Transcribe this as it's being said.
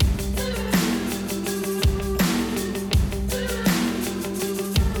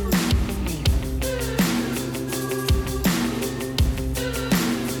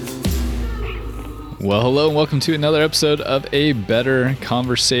Well, hello and welcome to another episode of A Better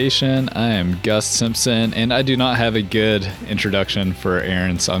Conversation. I am Gus Simpson, and I do not have a good introduction for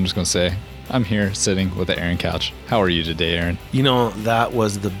Aaron, so I'm just going to say I'm here sitting with the Aaron couch. How are you today, Aaron? You know, that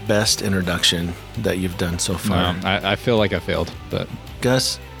was the best introduction that you've done so far. No, I feel like I failed, but...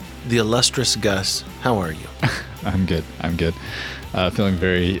 Gus, the illustrious Gus, how are you? I'm good. Feeling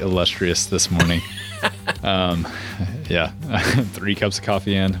very illustrious this morning. Yeah, 3 cups of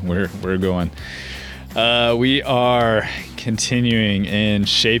coffee in. We're going. We are continuing in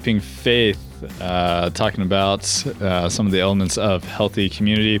Shaping Faith, talking about some of the elements of healthy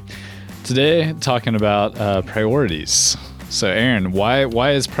community. Today, talking about priorities. So, Aaron,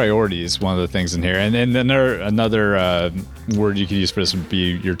 why is priorities one of the things in here? And then another word you could use for this would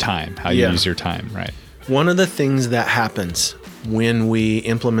be your time, how you use your time, right? One of the things that happens when we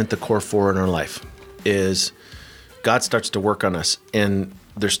implement the core 4 in our life is God starts to work on us. And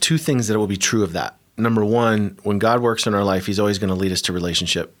there's 2 things that will be true of that. Number 1, when God works in our life, he's always going to lead us to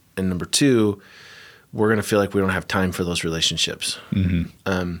relationship. And number 2, we're going to feel like we don't have time for those relationships.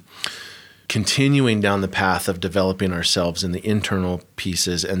 Mm-hmm. Continuing down the path of developing ourselves in the internal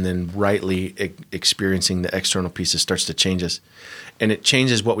pieces and then rightly experiencing the external pieces starts to change us. And it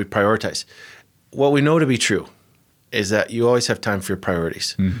changes what we prioritize. What we know to be true is that you always have time for your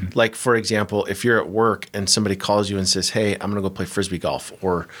priorities. Mm-hmm. Like, for example, if you're at work and somebody calls you and says, hey, I'm going to go play Frisbee golf,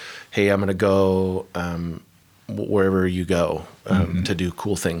 or hey, I'm going to go wherever you go to do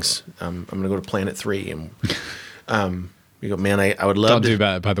cool things. I'm going to go to Planet 3. And you go, man, I would love Don't do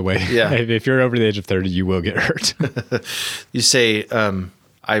that, by the way. Yeah. If you're over the age of 30, you will get hurt. You say,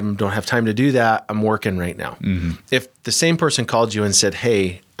 I don't have time to do that. I'm working right now. Mm-hmm. If the same person called you and said,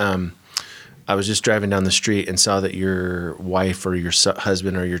 hey, I was just driving down the street and saw that your wife or your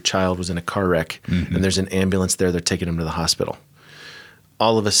husband or your child was in a car wreck, mm-hmm. and there's an ambulance there, they're taking him to the hospital.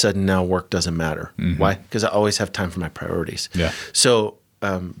 All of a sudden now work doesn't matter. Mm-hmm. Why? Because I always have time for my priorities. Yeah. So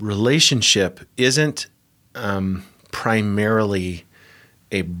relationship isn't primarily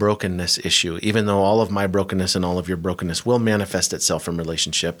a brokenness issue, even though all of my brokenness and all of your brokenness will manifest itself in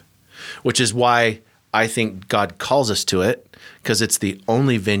relationship, which is why I think God calls us to it, because it's the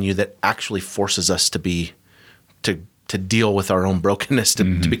only venue that actually forces us to deal with our own brokenness, to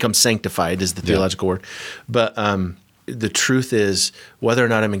become sanctified is the theological word. But the truth is, whether or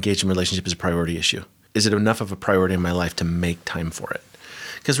not I'm engaged in relationship is a priority issue. Is it enough of a priority in my life to make time for it?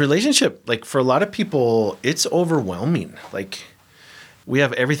 Because relationship, like for a lot of people, it's overwhelming. Like we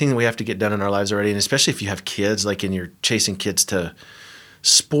have everything that we have to get done in our lives already. And especially if you have kids, like and you're chasing kids to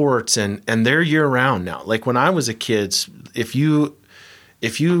sports and they're year round now. Like when I was a kid, if you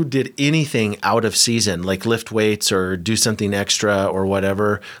did anything out of season, like lift weights or do something extra or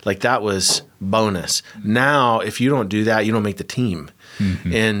whatever, like that was bonus. Now, if you don't do that, you don't make the team.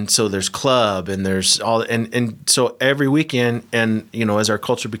 Mm-hmm. And so there's club and there's all, and so every weekend, and you know, as our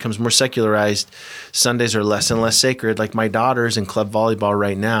culture becomes more secularized, Sundays are less and less sacred. Like my daughter's in club volleyball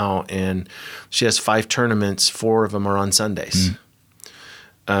right now, and she has 5 tournaments, 4 of them are on Sundays. Mm.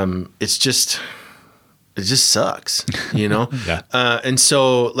 It just sucks, you know? Yeah. And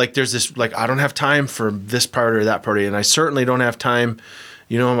so like, there's this, like, I don't have time for this party or that party. And I certainly don't have time.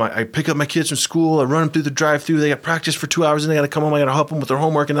 You know, I pick up my kids from school, I run them through the drive-through, they got practice for 2 hours and they got to come home. I got to help them with their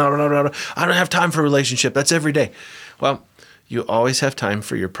homework and I don't have time for a relationship. That's every day. Well, you always have time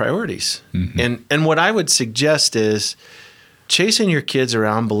for your priorities. Mm-hmm. And what I would suggest is chasing your kids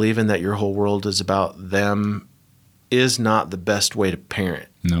around, believing that your whole world is about them is not the best way to parent.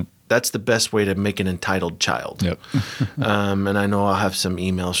 No. That's the best way to make an entitled child. Yep. And I know I'll have some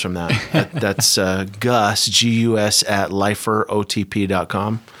emails from that. That's Gus, Gus, at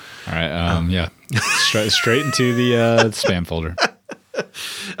liferotp.com. All right. Yeah. Straight into the spam folder.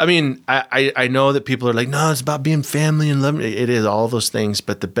 I mean, I know that people are like, no, it's about being family and loving. It is all those things,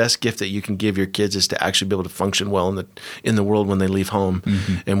 but the best gift that you can give your kids is to actually be able to function well in the world when they leave home.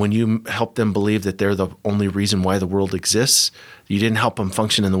 Mm-hmm. And when you help them believe that they're the only reason why the world exists, you didn't help them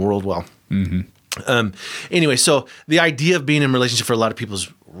function in the world well. Mm-hmm. Anyway, so the idea of being in a relationship for a lot of people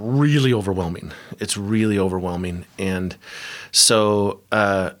is really overwhelming. It's really overwhelming. And so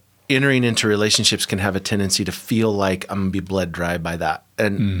entering into relationships can have a tendency to feel like I'm going to be bled dry by that.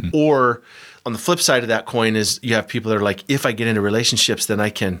 And or on the flip side of that coin is you have people that are like, if I get into relationships, then I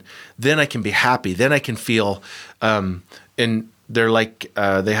can be happy. Then I can feel, and they're like,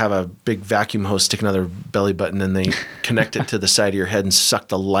 they have a big vacuum hose sticking out their belly button and they connect it to the side of your head and suck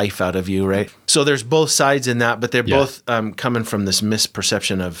the life out of you, right? So there's both sides in that, but they're both coming from this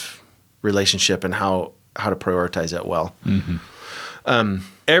misperception of relationship and how to prioritize it well. Mm-hmm.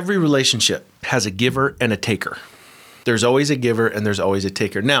 Every relationship has a giver and a taker. There's always a giver and there's always a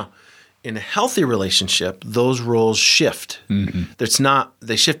taker. Now, in a healthy relationship, those roles shift.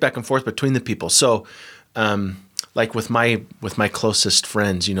 They shift back and forth between the people. So, like with my closest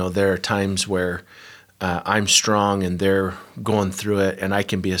friends, there are times where I'm strong and they're going through it, and I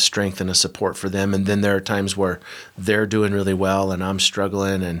can be a strength and a support for them. And then there are times where they're doing really well and I'm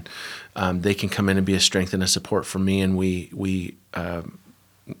struggling, and they can come in and be a strength and a support for me. And we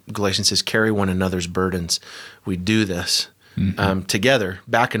Galatians says, carry one another's burdens. We do this together,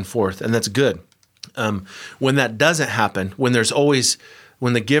 back and forth, and that's good. When that doesn't happen, when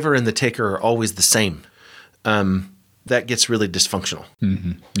the giver and the taker are always the same, that gets really dysfunctional.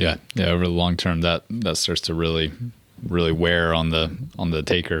 Yeah. Over the long term, that starts to really wear on the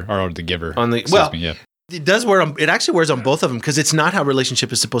taker or the giver. It does wear on. It actually wears on both of them, because it's not how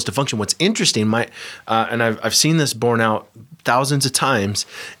relationship is supposed to function. What's interesting, and I've seen this borne out thousands of times,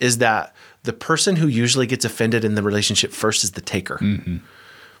 is that the person who usually gets offended in the relationship first is the taker.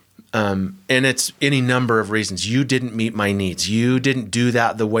 And it's any number of reasons. You didn't meet my needs. You didn't do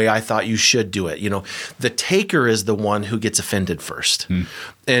that the way I thought you should do it. The taker is the one who gets offended first,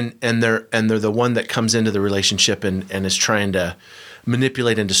 and they're the one that comes into the relationship and is trying to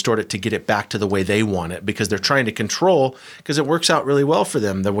manipulate and distort it to get it back to the way they want it, because they're trying to control, because it works out really well for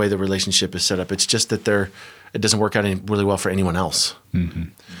them the way the relationship is set up. It's just that it doesn't work out really well for anyone else.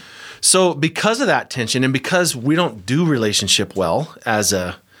 So because of that tension, and because we don't do relationship well as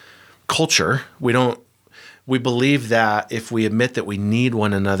a culture, we believe that if we admit that we need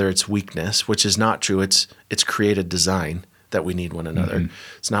one another, it's weakness, which is not true. It's created design that we need one another.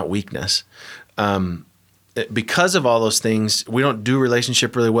 It's not weakness. Because of all those things, we don't do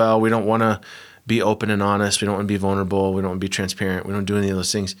relationship really well. We don't want to be open and honest. We don't want to be vulnerable. We don't want to be transparent. We don't do any of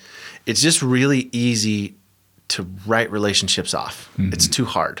those things. It's just really easy to write relationships off. It's too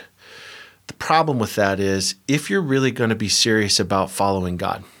hard. The problem with that is, if you're really going to be serious about following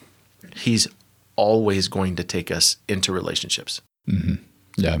God, He's always going to take us into relationships.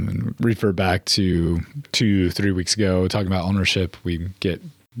 Yeah, refer back to 2-3 weeks ago, talking about ownership. We get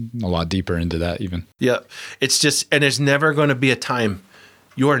a lot deeper into that even. Yeah. It's just, and there's never going to be a time,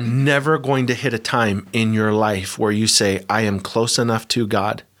 you are never going to hit a time in your life where you say, I am close enough to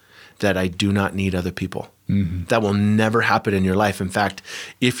God that I do not need other people. That will never happen in your life. In fact,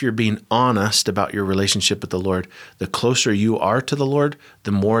 if you're being honest about your relationship with the Lord, the closer you are to the Lord,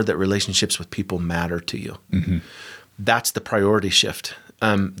 the more that relationships with people matter to you. That's the priority shift.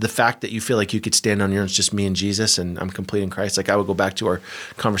 The fact that you feel like you could stand on your own, it's just me and Jesus and I'm complete in Christ. Like, I would go back to our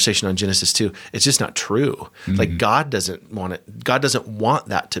conversation on Genesis 2. It's just not true. Like, God doesn't want it. God doesn't want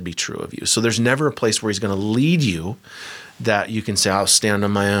that to be true of you. So there's never a place where He's going to lead you that you can say, I'll stand on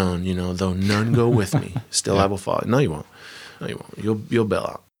my own, though none go with me, still I will follow. No, you won't. No, you won't. You'll bail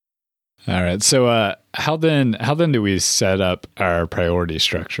out. All right. So how then do we set up our priority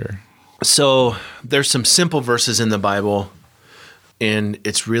structure? So there's some simple verses in the Bible, and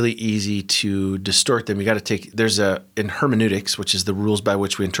it's really easy to distort them. You got to in hermeneutics, which is the rules by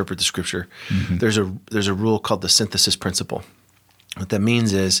which we interpret the scripture, there's a rule called the synthesis principle. What that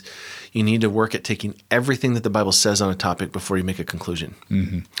means is you need to work at taking everything that the Bible says on a topic before you make a conclusion.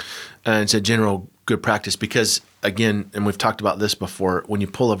 And it's a general good practice, because, again, and we've talked about this before, when you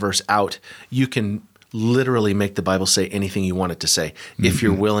pull a verse out, you can literally make the Bible say anything you want it to say if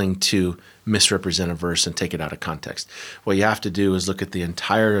you're willing to misrepresent a verse and take it out of context. What you have to do is look at the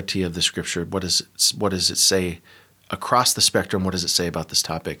entirety of the scripture. What does it say across the spectrum? What does it say about this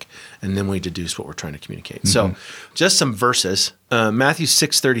topic? And then we deduce what we're trying to communicate. So just some verses. Matthew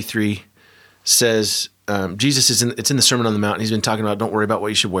 6:33 says, Jesus it's in the Sermon on the Mount. He's been talking about, don't worry about what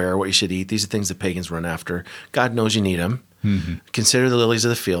you should wear, what you should eat. These are things that pagans run after. God knows you need them. Consider the lilies of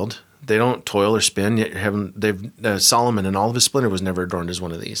the field. They don't toil or spin, yet Solomon in all of his splendor was never adorned as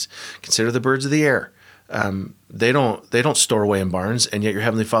one of these. Consider the birds of the air. They don't store away in barns, and yet your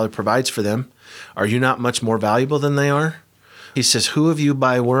heavenly Father provides for them. Are you not much more valuable than they are? He says, who of you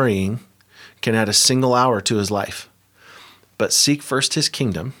by worrying can add a single hour to his life? But seek first His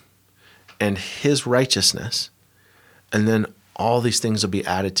kingdom and His righteousness, and then all these things will be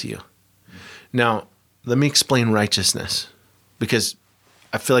added to you. Now, let me explain righteousness, because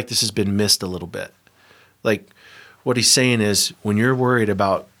I feel like this has been missed a little bit. Like, what he's saying is, when you're worried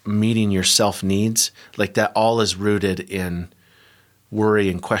about meeting your self needs, like, that all is rooted in worry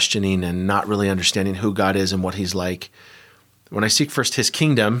and questioning and not really understanding who God is and what He's like. When I seek first His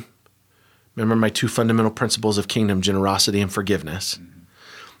kingdom, remember my two fundamental principles of kingdom, generosity and forgiveness.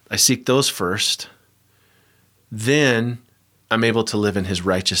 I seek those first. Then I'm able to live in His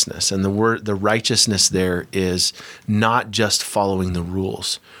righteousness. And the righteousness there is not just following the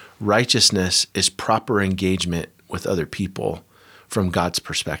rules. Righteousness is proper engagement with other people from God's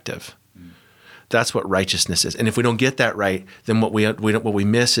perspective. That's what righteousness is. And if we don't get that right, then what we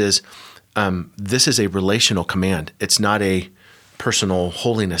miss is this is a relational command. It's not a personal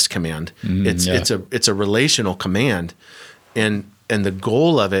holiness command. It's a relational command, and the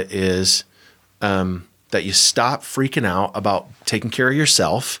goal of it is that you stop freaking out about taking care of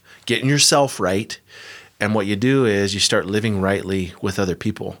yourself, getting yourself right, and what you do is you start living rightly with other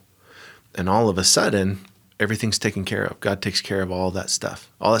people, and all of a sudden everything's taken care of. God takes care of all that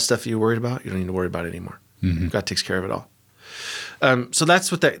stuff. All that stuff you're worried about, you don't need to worry about it anymore. God takes care of it all. So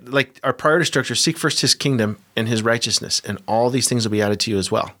that's what our priority structure, seek first his kingdom and his righteousness, and all these things will be added to you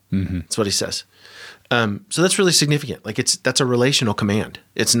as well. That's what he says. So that's really significant. That's a relational command.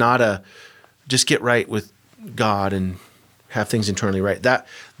 It's not a just get right with God and have things internally right.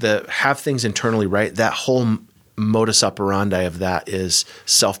 Have things internally right, that whole modus operandi of that is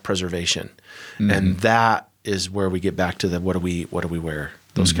self-preservation. And that is where we get back to the what do we wear,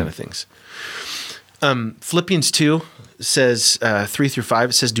 those kind of things. Philippians 2 says 3-5,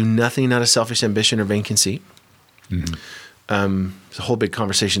 it says, do nothing out of selfish ambition or vain conceit. It's a whole big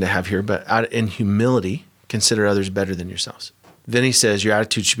conversation to have here, but in humility, consider others better than yourselves. Then he says, your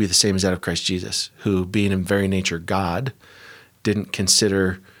attitude should be the same as that of Christ Jesus, who being in very nature God, didn't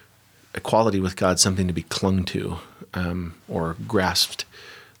consider equality with God something to be clung to or grasped,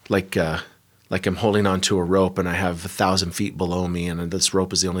 like I'm holding onto a rope and I have 1,000 feet below me and this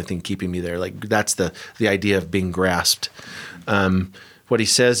rope is the only thing keeping me there. Like that's the idea of being grasped. What he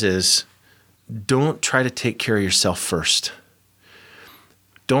says is, don't try to take care of yourself first.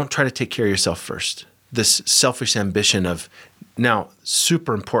 Don't try to take care of yourself first. This selfish ambition of, now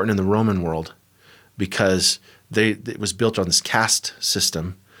super important in the Roman world because it was built on this caste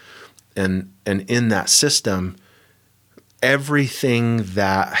system. And in that system, everything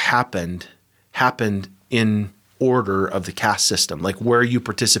that happened in order of the caste system, like where you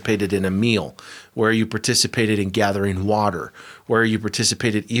participated in a meal, where you participated in gathering water, where you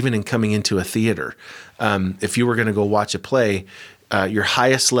participated even in coming into a theater. If you were going to go watch a play, your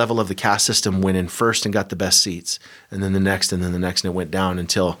highest level of the caste system went in first and got the best seats, and then the next, and then the next, and it went down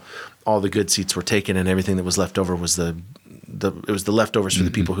until all the good seats were taken, and everything that was left over was the leftovers for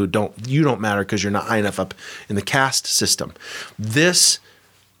the people who don't matter because you're not high enough up in the caste system. This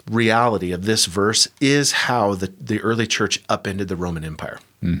reality of this verse is how the early church upended the Roman Empire.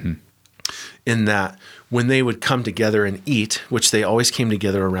 In that when they would come together and eat, which they always came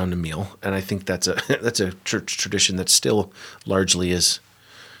together around a meal, and I think that's a church tradition that still largely is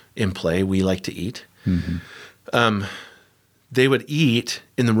in play. We like to eat. They would eat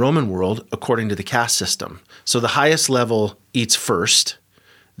in the Roman world according to the caste system. So the highest level eats first,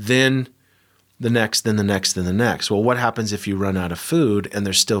 then the next, then the next, then the next. Well, what happens if you run out of food and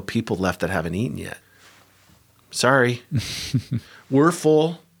there's still people left that haven't eaten yet? Sorry. We're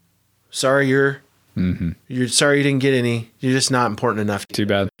full. Sorry, you're sorry you didn't get any. You're just not important enough. Too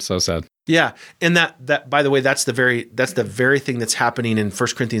bad. So sad. Yeah. And that by the way, that's the very thing that's happening in 1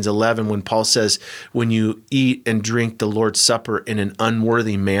 Corinthians 11 when Paul says, when you eat and drink the Lord's Supper in an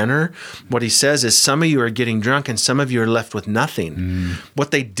unworthy manner, what he says is some of you are getting drunk and some of you are left with nothing.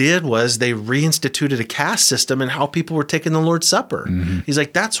 What they did was they reinstituted a caste system and how people were taking the Lord's Supper. He's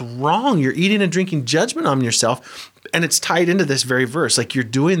like, that's wrong. You're eating and drinking judgment on yourself. And it's tied into this very verse. Like you're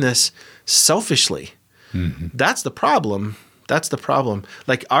doing this selfishly. That's the problem. That's the problem.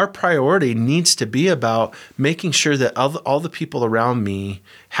 Like our priority needs to be about making sure that all the people around me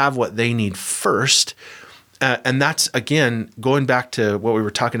have what they need first. And that's, again, going back to what we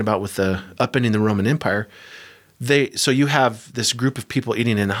were talking about with the upending the Roman Empire. So you have this group of people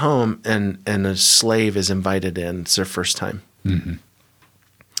eating in a home and a slave is invited in. It's their first time.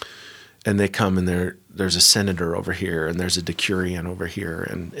 And they come and there's a senator over here and there's a decurion over here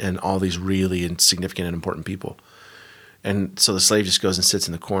and all these really significant and important people. And so the slave just goes and sits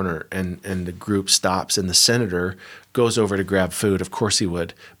in the corner and the group stops and the senator goes over to grab food. Of course he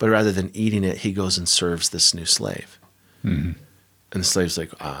would. But rather than eating it, he goes and serves this new slave. And the slave's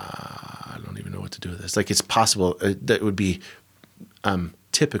like, I don't even know what to do with this. Like it's possible that it would be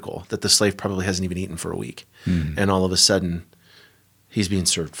typical that the slave probably hasn't even eaten for a week. And all of a sudden he's being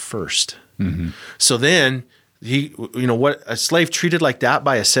served first. So then what a slave treated like that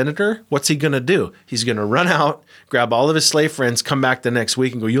by a senator, what's he going to do? He's going to run out, grab all of his slave friends, come back the next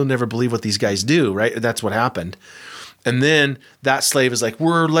week and go, you'll never believe what these guys do, right? That's what happened. And then that slave is like,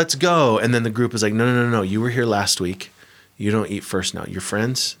 let's go. And then the group is like, no. You were here last week. You don't eat first now. Your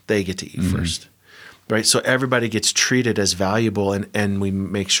friends, they get to eat first, right? So everybody gets treated as valuable and we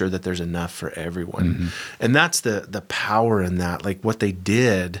make sure that there's enough for everyone. And that's the power in that. Like what they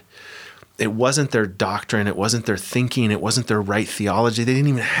did It wasn't their doctrine. It wasn't their thinking. It wasn't their right theology. They didn't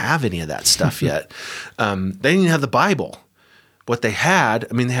even have any of that stuff yet. They didn't even have the Bible. What they had,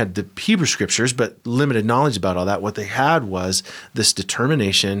 I mean, they had the Hebrew scriptures, but limited knowledge about all that. What they had was this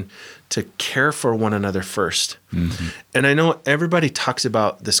determination to care for one another first. Mm-hmm. And I know everybody talks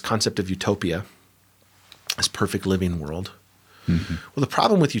about this concept of utopia, this perfect living world. Mm-hmm. Well, the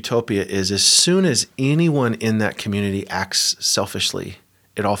problem with utopia is as soon as anyone in that community acts selfishly,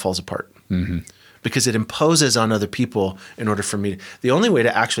 it all falls apart. Mm-hmm. Because it imposes on other people in order for me. The only way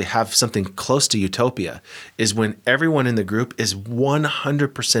to actually have something close to utopia is when everyone in the group is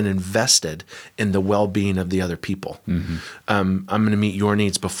 100% invested in the well-being of the other people. Mm-hmm. I'm going to meet your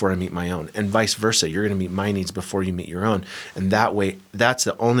needs before I meet my own, and vice versa. You're going to meet my needs before you meet your own. And that way, that's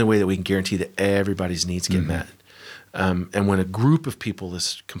the only way that we can guarantee that everybody's needs get met. And when a group of people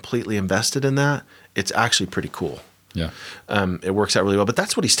is completely invested in that, it's actually pretty cool. Yeah. It works out really well. But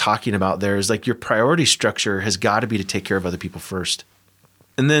that's what he's talking about there is like your priority structure has got to be to take care of other people first.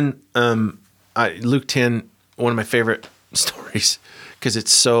 And then Luke 10, one of my favorite stories, because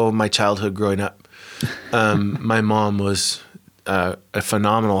it's so my childhood growing up. My mom was a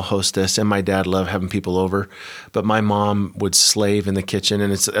phenomenal hostess, and my dad loved having people over. But my mom would slave in the kitchen,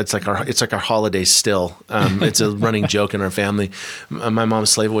 and it's like our holidays still. It's a running joke in our family. My mom would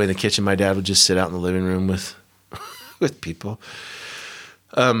slave away in the kitchen. My dad would just sit out in the living room with people.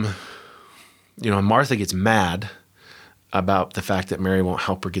 Martha gets mad about the fact that Mary won't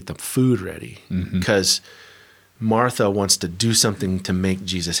help her get the food ready because Martha wants to do something to make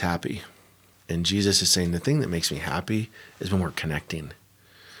Jesus happy. And Jesus is saying the thing that makes me happy is when we're connecting.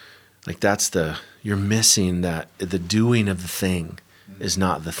 Like you're missing that the doing of the thing is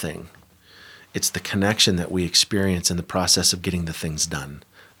not the thing. It's the connection that we experience in the process of getting the things done.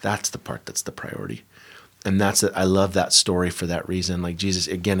 That's the part that's the priority. And I love that story for that reason. Like Jesus,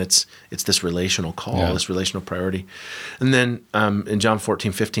 again, it's this relational call, this relational priority. And then in John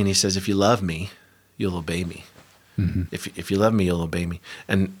 14:15, he says, if you love me, you'll obey me. Mm-hmm. If you love me, you'll obey me.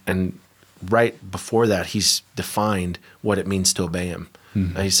 And right before that, he's defined what it means to obey him.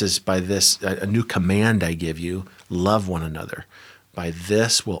 Mm-hmm. He says, by this, a new command I give you, love one another. By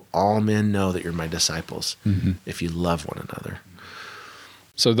this will all men know that you're my disciples, if you love one another.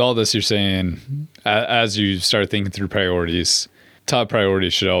 So with all this, you're saying, as you start thinking through priorities, top priority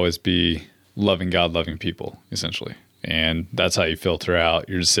should always be loving God, loving people, essentially. And that's how you filter out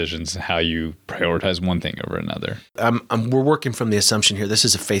your decisions and how you prioritize one thing over another. We're working from the assumption here, this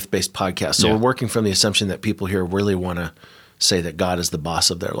is a faith-based podcast, so we're working from the assumption that people here really want to say that God is the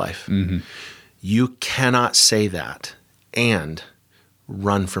boss of their life. Mm-hmm. You cannot say and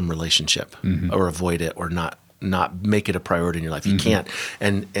run from relationship or avoid it or not make it a priority in your life. You can't.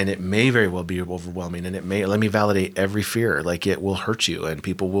 And it may very well be overwhelming, and let me validate every fear. Like it will hurt you and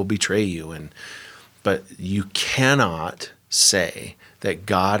people will betray you. But you cannot say that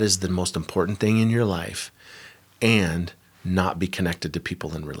God is the most important thing in your life and not be connected to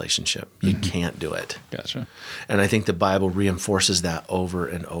people in relationship. You can't do it. Gotcha. And I think the Bible reinforces that over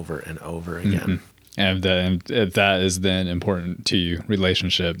and over and over again. And if that is then important to you,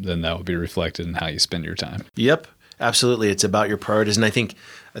 relationship, then that will be reflected in how you spend your time. Yep, absolutely. It's about your priorities. And I think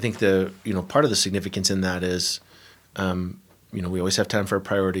the part of the significance in that is, we always have time for our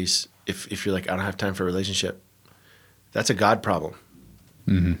priorities. If you're like, I don't have time for a relationship, that's a God problem.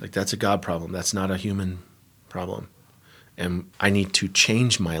 Mm-hmm. Like that's a God problem. That's not a human problem. And I need to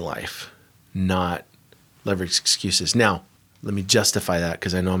change my life, not leverage excuses. Now, let me justify that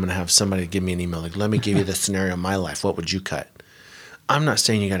because I know I'm going to have somebody give me an email like, let me give you the scenario of my life. What would you cut? I'm not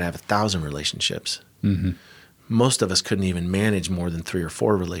saying you got to have 1,000 relationships. Mm-hmm. Most of us couldn't even manage more than 3 or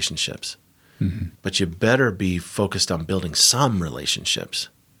 4 relationships. Mm-hmm. But you better be focused on building some relationships.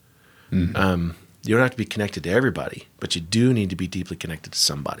 Mm-hmm. You don't have to be connected to everybody, but you do need to be deeply connected to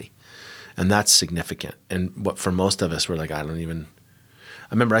somebody. And that's significant. And what for most of us, we're like, I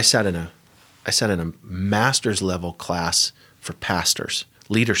remember I sat in a master's level class for pastors,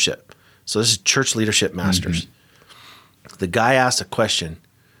 leadership. So this is church leadership masters. Mm-hmm. The guy asked a question,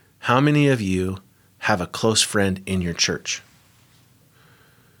 how many of you have a close friend in your church?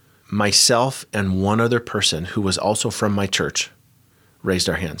 Myself and one other person who was also from my church raised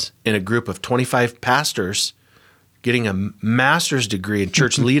our hands. In a group of 25 pastors getting a master's degree in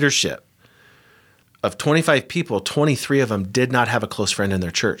church leadership, of 25 people, 23 of them did not have a close friend in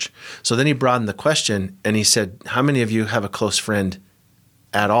their church. So then he broadened the question and he said, how many of you have a close friend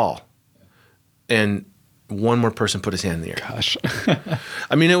at all? And one more person put his hand in the air. Gosh.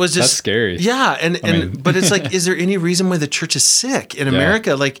 I mean, it was just That's scary. Yeah. But it's like, is there any reason why the church is sick in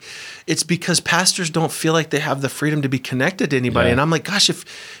America? Like, it's because pastors don't feel like they have the freedom to be connected to anybody. Yeah. And I'm like, gosh,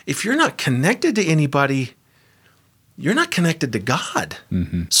 if you're not connected to anybody, you're not connected to God.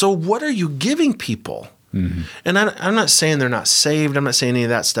 Mm-hmm. So what are you giving people? Mm-hmm. And I'm not saying they're not saved. I'm not saying any of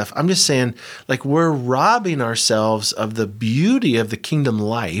that stuff. I'm just saying, like, we're robbing ourselves of the beauty of the kingdom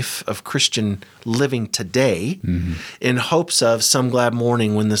life of Christian living today in hopes of some glad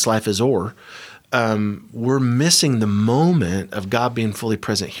morning when this life is o'er. We're missing the moment of God being fully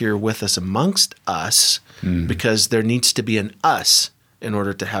present here with us amongst us because there needs to be an us in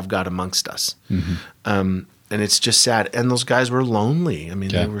order to have God amongst us. And it's just sad. And those guys were lonely. I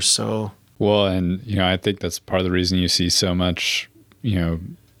mean, they were so... Well, and, I think that's part of the reason you see so much,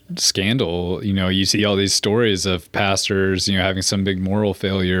 scandal. You see all these stories of pastors, having some big moral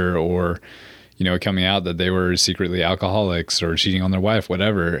failure or, coming out that they were secretly alcoholics or cheating on their wife,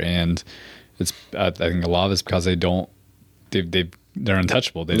 whatever. And I think a lot of it's because they're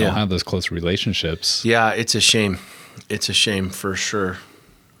untouchable. They don't have those close relationships. Yeah, it's a shame. It's a shame for sure.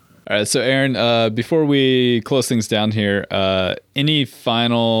 All right. So, Aaron, before we close things down here, any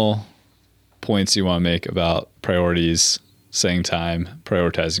final points you want to make about priorities, setting time,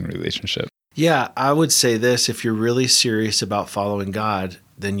 prioritizing relationship? Yeah, I would say this. If you're really serious about following God,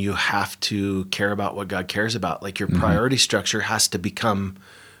 then you have to care about what God cares about. Like, your priority structure has to become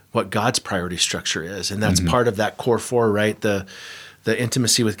what God's priority structure is. And that's part of that core four, right? The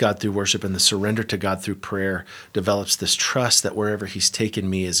intimacy with God through worship and the surrender to God through prayer develops this trust that wherever he's taken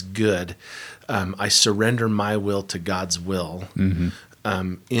me is good. I surrender my will to God's will.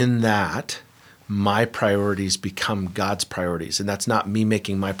 In that, my priorities become God's priorities. And that's not me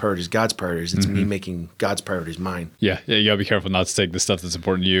making my priorities God's priorities. It's me making God's priorities mine. Yeah. You gotta be careful not to take the stuff that's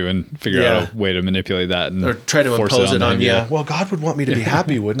important to you and figure out a way to manipulate that and or try to impose it on you. Well, God would want me to be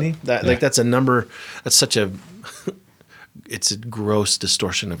happy, wouldn't he? That's such a it's a gross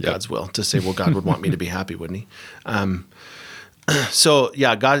distortion of God's will to say, well, God would want me to be happy, wouldn't he? So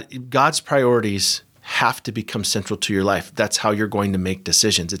yeah, God's priorities have to become central to your life. That's how you're going to make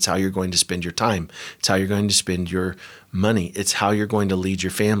decisions. It's how you're going to spend your time. It's how you're going to spend your money. It's how you're going to lead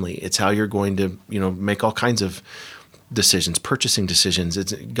your family. It's how you're going to, make all kinds of decisions, purchasing decisions.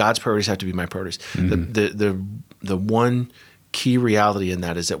 God's priorities have to be my priorities. The one key reality in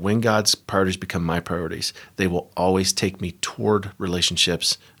that is that when God's priorities become my priorities, they will always take me toward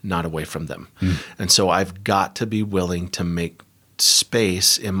relationships, not away from them. And so I've got to be willing to make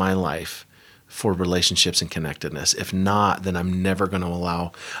space in my life for relationships and connectedness. If not, then I'm never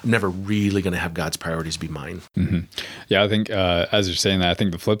really going to have God's priorities be mine. Yeah, I think as you're saying that, I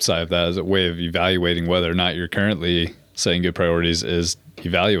think the flip side of that is a way of evaluating whether or not you're currently setting good priorities is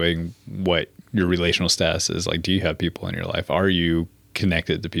evaluating what your relational status is. Like, do you have people in your life? Are you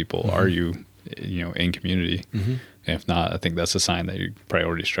connected to people? Are you, in community? And if not, I think that's a sign that your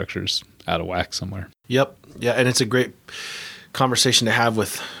priority structure's out of whack somewhere. Yep. Yeah, and it's a great conversation to have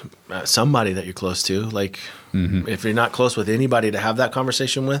with somebody that you're close to. Like, if you're not close with anybody to have that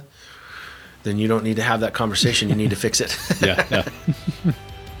conversation with, then you don't need to have that conversation. You need to fix it. Yeah.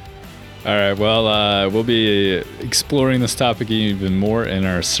 All right. Well, we'll be exploring this topic even more in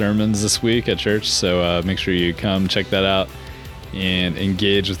our sermons this week at church. So make sure you come check that out and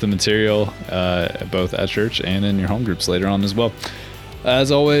engage with the material both at church and in your home groups later on as well.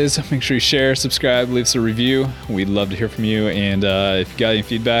 As always, make sure you share, subscribe, leave us a review. We'd love to hear from you. And if you got any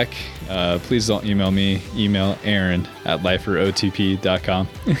feedback, please don't email me. Email Aaron at liferotp.com.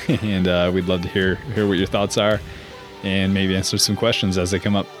 And we'd love to hear what your thoughts are and maybe answer some questions as they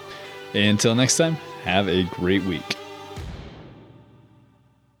come up. Until next time, have a great week.